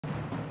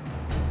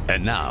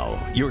And now,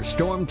 your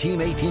Storm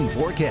Team 18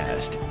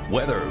 forecast.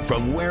 Weather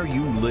from where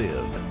you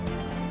live.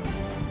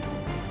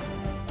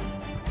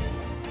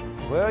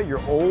 Well,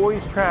 you're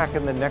always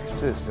tracking the next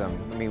system.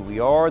 I mean,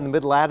 we are in the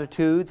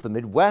mid-latitudes, the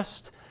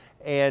Midwest,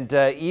 and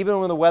even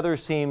when the weather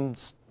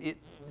seems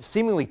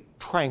seemingly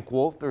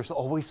tranquil, there's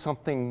always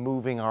something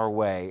moving our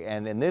way.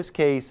 And in this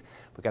case,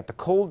 we got the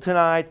cold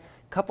tonight,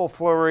 a couple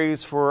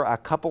flurries for a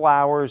couple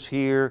hours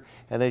here,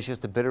 and then it's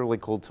just a bitterly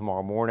cold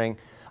tomorrow morning.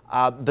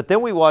 But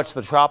then we watch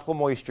the tropical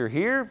moisture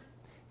here,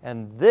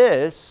 and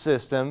this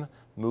system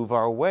move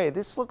our way.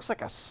 This looks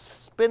like a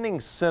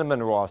spinning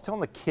cinnamon roll. I was telling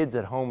the kids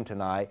at home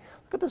tonight,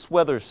 look at this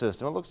weather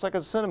system. It looks like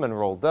a cinnamon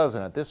roll,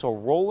 doesn't it? This will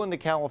roll into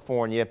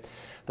California.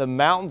 The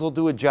mountains will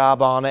do a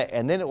job on it,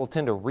 and then it will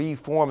tend to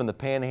reform in the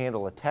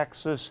panhandle of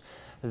Texas.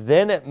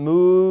 Then it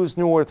moves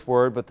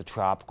northward, but the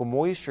tropical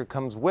moisture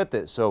comes with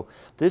it. So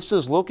this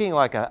is looking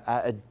like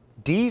a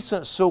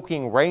decent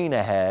soaking rain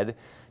ahead,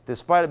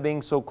 despite it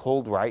being so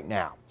cold right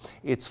now.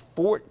 It's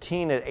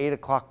 14 at 8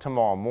 o'clock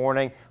tomorrow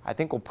morning. I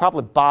think we'll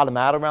probably bottom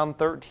out around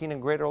 13 in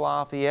Greater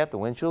Lafayette. The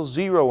wind chill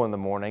 0 in the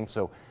morning,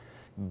 so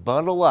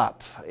bundle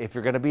up if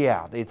you're going to be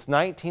out. It's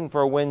 19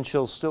 for a wind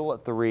chill, still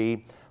at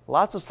 3.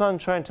 Lots of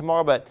sunshine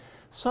tomorrow, but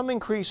some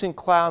increasing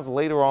clouds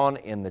later on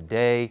in the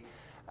day.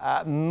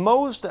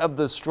 Most of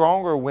the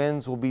stronger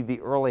winds will be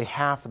the early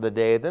half of the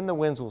day. Then the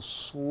winds will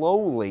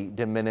slowly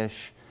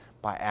diminish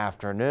by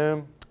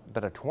afternoon.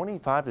 But a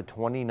 25 to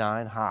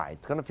 29 high.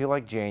 It's going to feel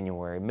like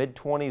January.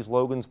 Mid-20s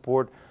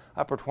Logansport,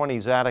 upper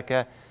 20s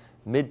Attica,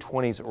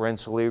 mid-20s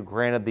Rensselaer.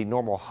 Granted, the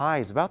normal high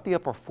is about the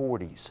upper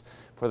 40s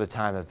for the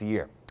time of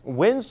year.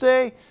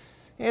 Wednesday,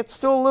 it's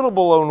still a little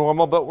below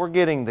normal, but we're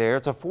getting there.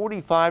 It's a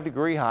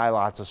 45-degree high,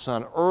 lots of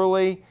sun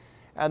early,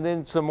 and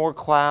then some more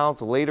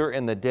clouds later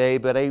in the day,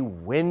 but a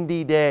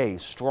windy day.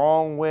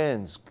 Strong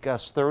winds,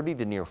 gusts 30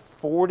 to near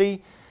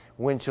 40.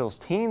 Wind chills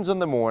teens in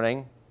the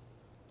morning.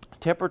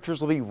 Temperatures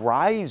will be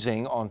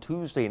rising on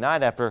Tuesday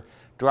night after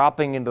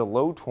dropping into the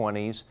low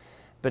 20s.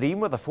 But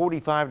even with a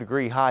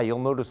 45-degree high, you'll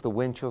notice the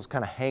wind chills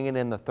kind of hanging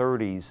in the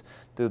 30s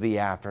through the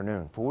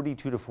afternoon.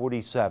 42 to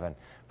 47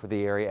 for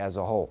the area as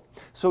a whole.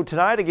 So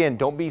tonight, again,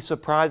 don't be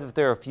surprised if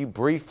there are a few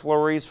brief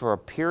flurries for a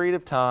period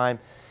of time,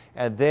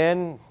 and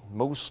then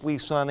mostly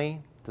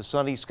sunny to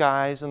sunny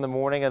skies in the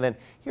morning. And then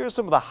here's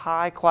some of the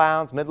high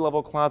clouds,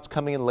 mid-level clouds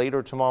coming in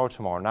later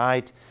tomorrow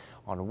night.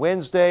 On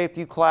Wednesday, a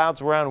few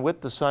clouds around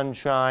with the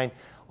sunshine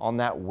on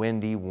that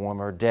windy,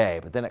 warmer day.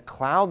 But then it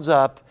clouds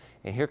up,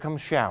 and here come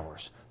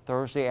showers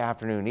Thursday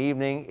afternoon,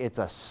 evening. It's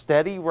a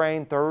steady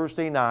rain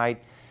Thursday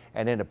night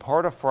and into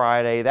part of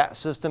Friday. That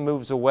system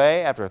moves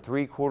away after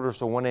 3/4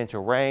 to 1 inch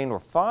of rain. We're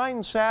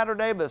fine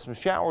Saturday, but some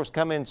showers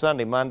come in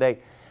Sunday, Monday.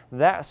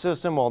 That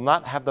system will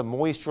not have the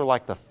moisture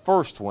like the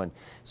first one,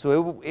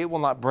 so it will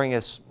not bring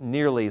us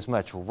nearly as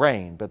much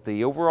rain. But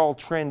the overall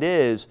trend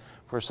is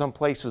for some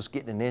places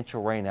getting an inch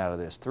of rain out of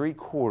this,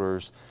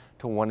 3/4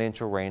 to 1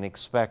 inch of rain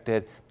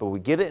expected. But we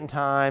get it in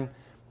time,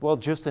 well,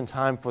 just in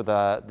time for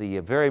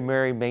the very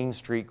merry Main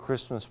Street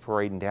Christmas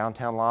parade in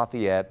downtown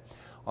Lafayette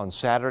on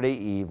Saturday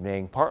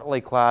evening.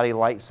 Partly cloudy,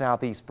 light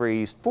southeast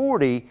breeze,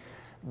 40,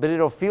 but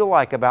it'll feel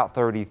like about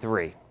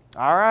 33.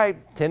 All right,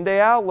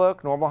 10-day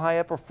outlook, normal high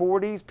upper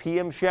 40s,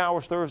 PM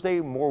showers Thursday,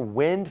 more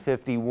wind,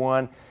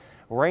 51.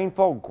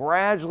 Rainfall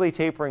gradually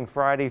tapering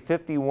Friday,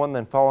 51,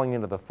 then falling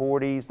into the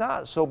 40s.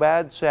 Not so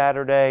bad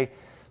Saturday.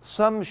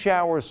 Some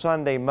showers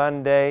Sunday,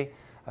 Monday.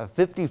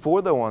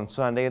 54 though on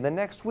Sunday. And the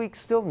next week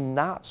still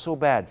not so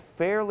bad.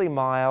 Fairly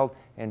mild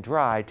and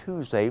dry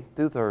Tuesday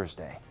through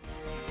Thursday.